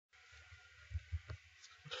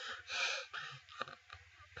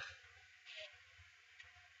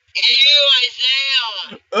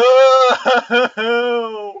Isaiah!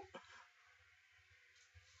 Oh!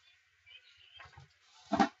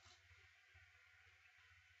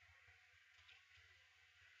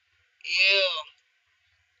 Ew.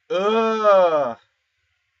 Ugh.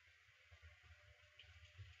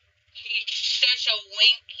 He's such a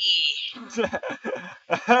winky.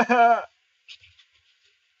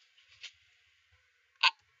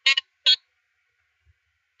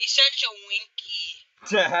 He's such a winky.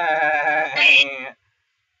 Isaiah.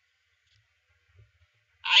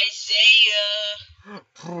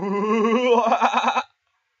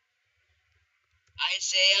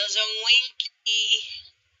 Isaiah's a winky.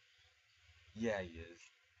 Yeah, he is.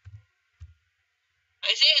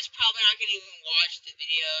 Isaiah's probably not gonna even watch the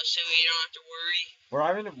video, so you don't have to worry.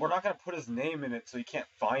 We're not gonna put his name in it, so he can't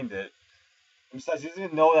find it. Besides, he doesn't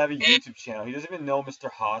even know that I have a YouTube channel. He doesn't even know Mr.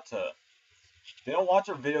 Hata. They don't watch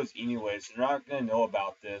our videos anyway, so they're not gonna know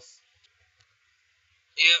about this.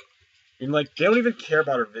 Yep. And like, they don't even care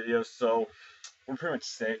about our videos, so we're pretty much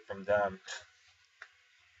safe from them.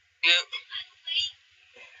 Yep.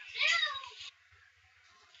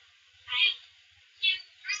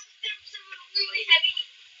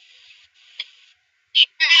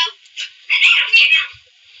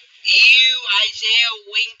 Ew, Isaiah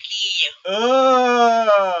Winky.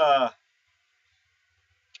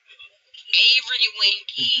 Avery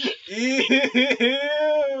Winky.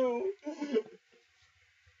 Ew.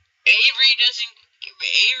 Avery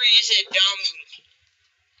is a dumb.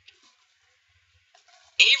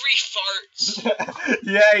 Avery farts.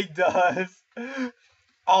 Yeah, he does.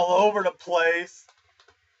 All over the place.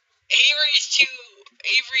 Avery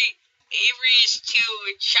is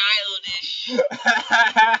too childish. I'm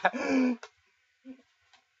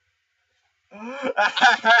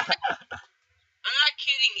not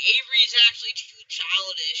kidding. Avery is actually too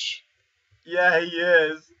childish. Yeah, he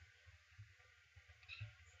is.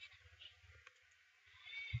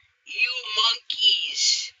 You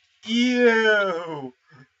monkeys. Ew.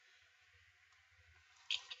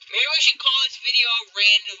 Maybe we should call this video a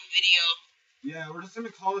random video. Yeah, we're just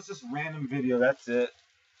gonna call this just random video. That's it.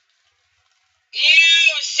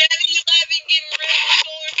 Ew, 7-Eleven getting rid of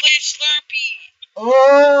Solar Flare Slurpee.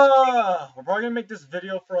 Oh, we're probably gonna make this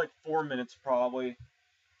video for like 4 minutes, probably. Ew,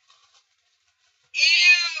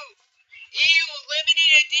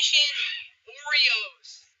 limited edition Oreos.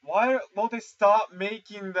 Why won't they stop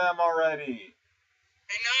making them already?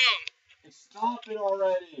 I know. Stop it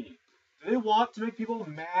already. Do they want to make people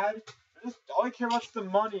mad? All they care about is the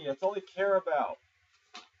money. That's all they care about.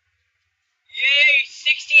 Yay,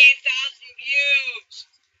 68,000 views.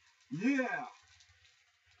 Yeah.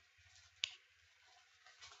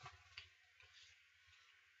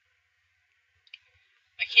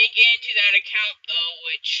 I can't get into that account though,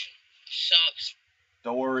 which sucks.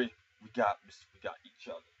 Don't worry. We got each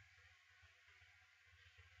other.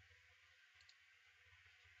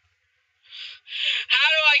 How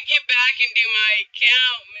do I get back into my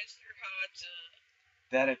account, Mr. Hata?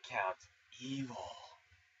 That account's evil.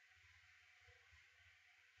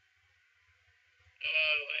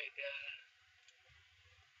 Oh my god.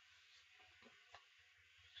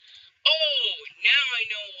 Oh, now I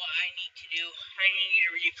know what I need to do. I need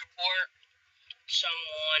to report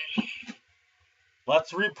someone.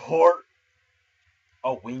 Let's report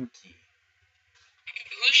a Winky.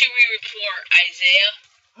 Who should we report, Isaiah?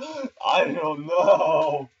 I don't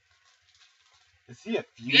know. Is he a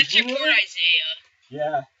fugitive? Let's report Isaiah.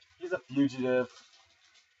 Yeah, he's a fugitive.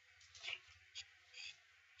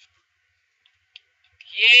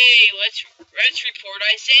 Yay, let's report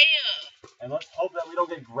Isaiah. And let's hope that we don't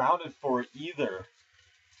get grounded for it either.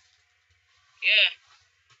 Yeah.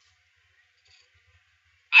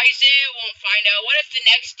 Isaiah won't find out. What if the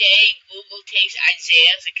next day Google takes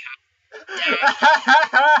Isaiah's account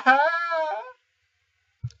down?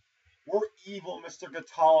 We're evil, Mr.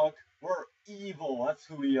 Gatolic. We're evil. That's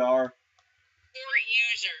who we are. Report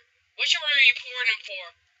user. What should we report him for?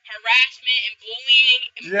 Harassment and bullying?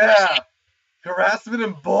 Yeah. Harassment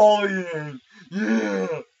and bullying.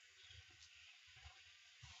 Yeah.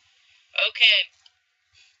 Okay.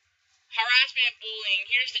 Harassment and bullying.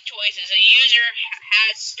 Here's the choices. A user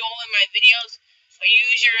has stolen my videos. A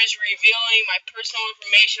user is revealing my personal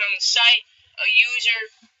information on the site. A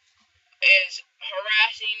user is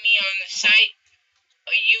harassing me on the site.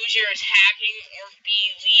 A user is hacking or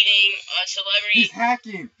deleting a celebrity. He's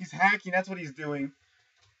hacking. He's hacking. That's what he's doing.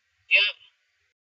 Yep.